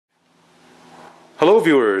Hello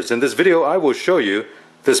viewers, in this video I will show you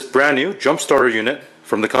this brand new jump starter unit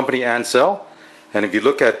from the company ANCEL. And if you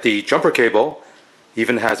look at the jumper cable,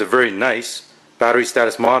 even has a very nice battery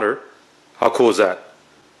status monitor. How cool is that?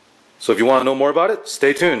 So if you want to know more about it,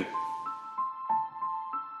 stay tuned.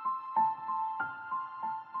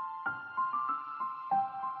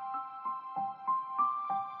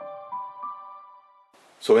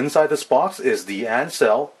 So inside this box is the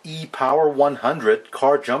ANCEL E-POWER100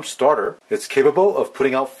 car jump starter. It's capable of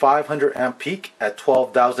putting out 500 amp peak at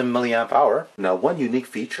 12,000 milliamp hour. Now, one unique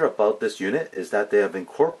feature about this unit is that they have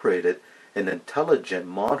incorporated an intelligent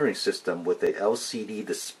monitoring system with a LCD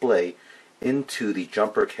display into the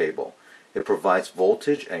jumper cable. It provides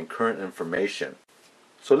voltage and current information.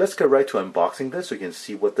 So let's get right to unboxing this so you can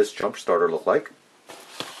see what this jump starter looks like.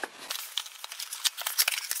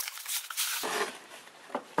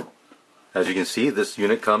 As you can see, this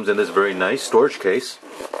unit comes in this very nice storage case.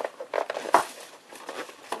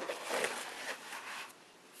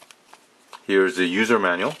 Here's the user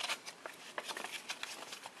manual.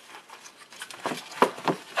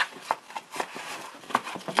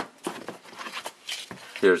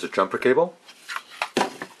 Here's the jumper cable.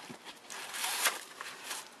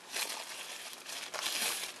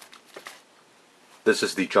 This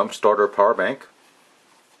is the jump starter power bank.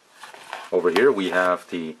 Over here we have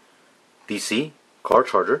the DC car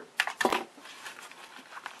charger.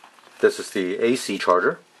 This is the AC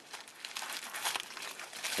charger.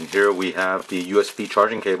 And here we have the USB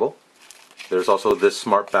charging cable. There's also this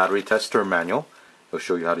smart battery tester manual. It'll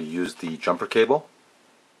show you how to use the jumper cable.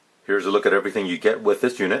 Here's a look at everything you get with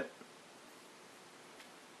this unit.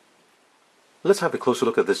 Let's have a closer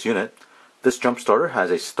look at this unit. This jump starter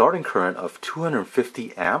has a starting current of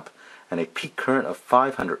 250 amp and a peak current of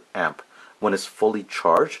 500 amp. When it's fully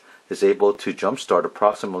charged, is able to jumpstart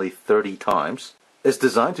approximately 30 times. It's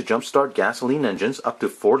designed to jumpstart gasoline engines up to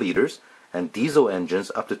 4 liters and diesel engines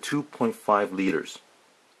up to 2.5 liters.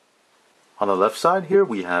 On the left side here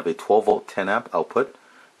we have a 12 volt 10 amp output.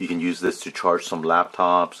 You can use this to charge some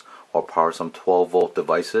laptops or power some 12 volt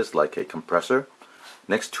devices like a compressor.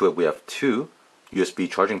 Next to it we have 2 USB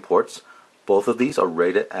charging ports. Both of these are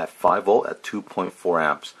rated at 5 volt at 2.4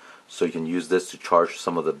 amps. So you can use this to charge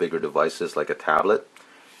some of the bigger devices like a tablet.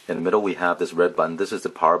 In the middle we have this red button. This is the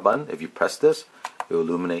power button. If you press this, it will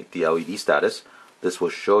illuminate the LED status. This will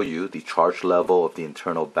show you the charge level of the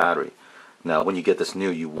internal battery. Now when you get this new,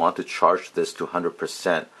 you want to charge this to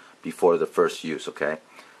 100% before the first use, okay?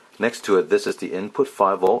 Next to it, this is the input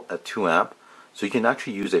 5 volt at 2 amp. So you can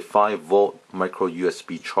actually use a 5 volt micro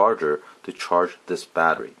USB charger to charge this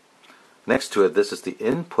battery. Next to it, this is the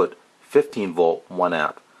input 15 volt 1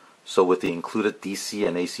 amp. So with the included DC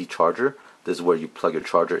and AC charger, this is where you plug your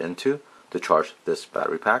charger into to charge this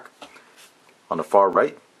battery pack. On the far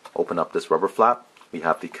right, open up this rubber flap. We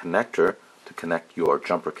have the connector to connect your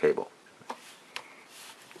jumper cable.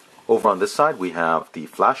 Over on this side, we have the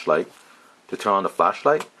flashlight. To turn on the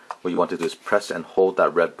flashlight, what you want to do is press and hold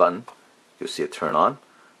that red button. You'll see it turn on.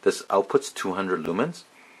 This outputs 200 lumens.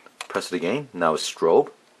 Press it again. Now it's strobe.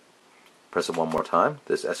 Press it one more time.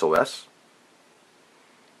 This is SOS.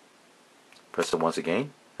 Press it once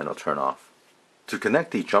again, and it'll turn off. To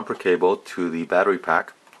connect the jumper cable to the battery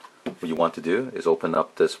pack, what you want to do is open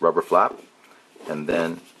up this rubber flap and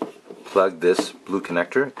then plug this blue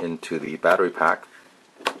connector into the battery pack.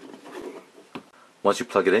 Once you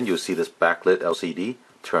plug it in, you'll see this backlit LCD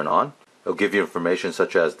turn on. It'll give you information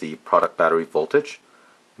such as the product battery voltage,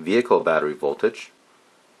 vehicle battery voltage,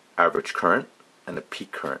 average current, and the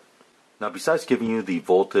peak current. Now besides giving you the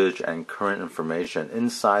voltage and current information,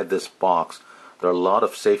 inside this box there are a lot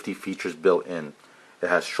of safety features built in. It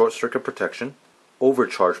has short circuit protection,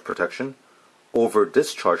 overcharge protection,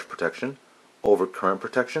 over-discharge protection, overcurrent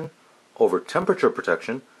protection, over temperature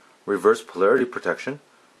protection, reverse polarity protection,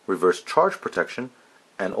 reverse charge protection,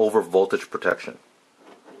 and over voltage protection.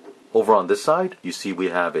 Over on this side, you see we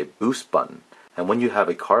have a boost button. And when you have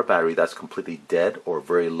a car battery that's completely dead or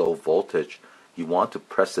very low voltage, you want to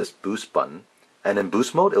press this boost button. And in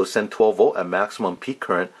boost mode, it will send 12 volt at maximum peak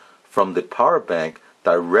current from the power bank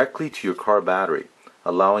directly to your car battery,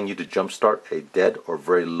 allowing you to jumpstart a dead or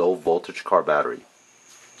very low voltage car battery.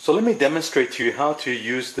 So let me demonstrate to you how to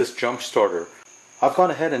use this jump starter. I've gone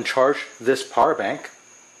ahead and charged this power bank.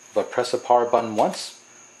 If I press the power button once,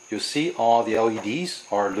 you'll see all the LEDs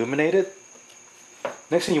are illuminated.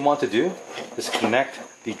 Next thing you want to do is connect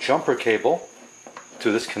the jumper cable to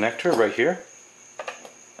this connector right here.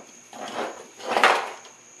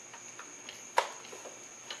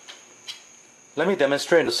 Let me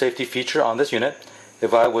demonstrate the safety feature on this unit.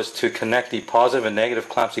 If I was to connect the positive and negative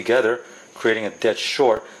clamps together, creating a dead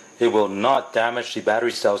short, it will not damage the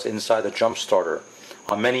battery cells inside the jump starter.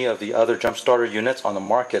 On many of the other jump starter units on the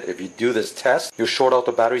market, if you do this test, you'll short out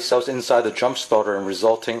the battery cells inside the jump starter and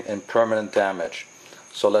resulting in permanent damage.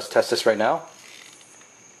 So let's test this right now.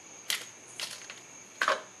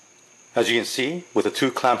 As you can see, with the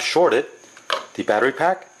two clamps shorted, the battery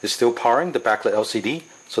pack is still powering the backlit LCD,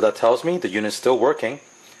 so that tells me the unit is still working.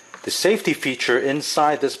 The safety feature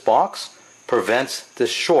inside this box prevents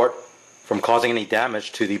this short from causing any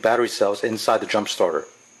damage to the battery cells inside the jump starter.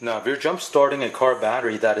 Now, if you're jump starting a car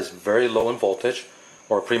battery that is very low in voltage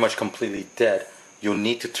or pretty much completely dead, you'll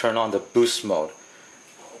need to turn on the boost mode.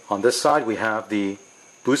 On this side, we have the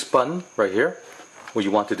boost button right here. What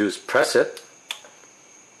you want to do is press it.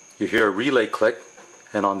 You hear a relay click,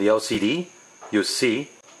 and on the LCD, you'll see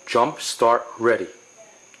jump start ready.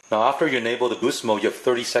 Now, after you enable the boost mode, you have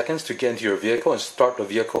 30 seconds to get into your vehicle and start the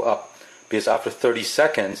vehicle up, because after 30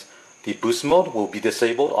 seconds, the boost mode will be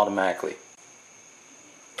disabled automatically.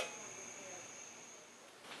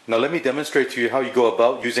 Now let me demonstrate to you how you go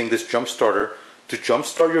about using this jump starter to jump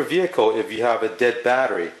start your vehicle if you have a dead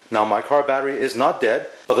battery. Now my car battery is not dead,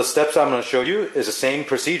 but the steps I'm going to show you is the same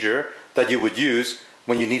procedure that you would use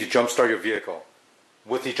when you need to jump start your vehicle.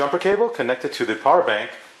 With the jumper cable connected to the power bank,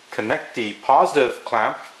 connect the positive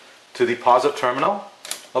clamp to the positive terminal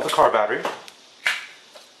of the car battery.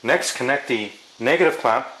 Next, connect the negative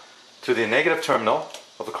clamp to the negative terminal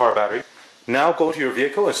of the car battery. Now go to your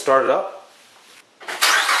vehicle and start it up.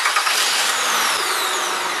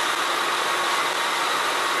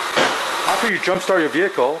 After you jump start your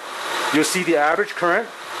vehicle, you'll see the average current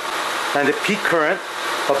and the peak current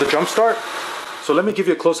of the jump start. So let me give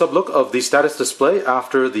you a close-up look of the status display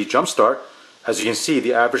after the jump start. As you can see,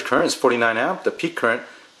 the average current is 49 amp, the peak current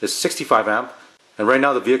is 65 amp, and right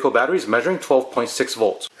now the vehicle battery is measuring 12.6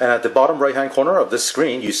 volts. And at the bottom right-hand corner of this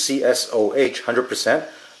screen, you see SOH 100%.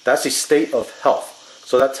 That's the state of health.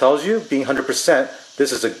 So that tells you, being 100%,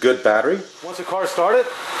 this is a good battery. Once the car is started,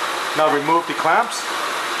 now remove the clamps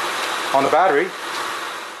on the battery.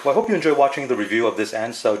 Well, I hope you enjoyed watching the review of this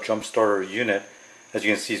ANCEL jump starter unit. As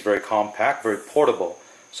you can see, it's very compact, very portable.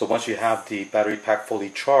 So once you have the battery pack fully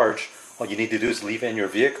charged, all you need to do is leave it in your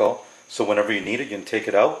vehicle. So whenever you need it, you can take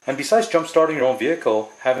it out. And besides jump starting your own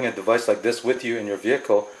vehicle, having a device like this with you in your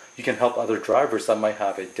vehicle, you can help other drivers that might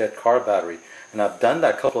have a dead car battery. And I've done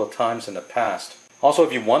that a couple of times in the past. Also,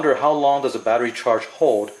 if you wonder how long does a battery charge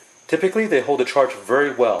hold, typically they hold the charge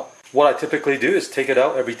very well. What I typically do is take it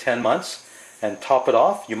out every 10 months and top it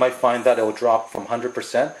off. You might find that it will drop from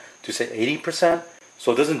 100% to say 80%.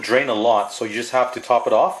 So it doesn't drain a lot, so you just have to top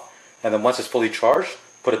it off. And then once it's fully charged,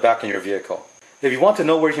 put it back in your vehicle. If you want to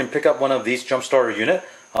know where you can pick up one of these jump starter unit,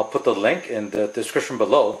 I'll put the link in the description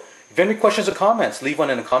below. If you have any questions or comments, leave one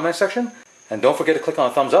in the comment section. And don't forget to click on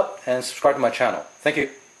a thumbs up and subscribe to my channel. Thank you.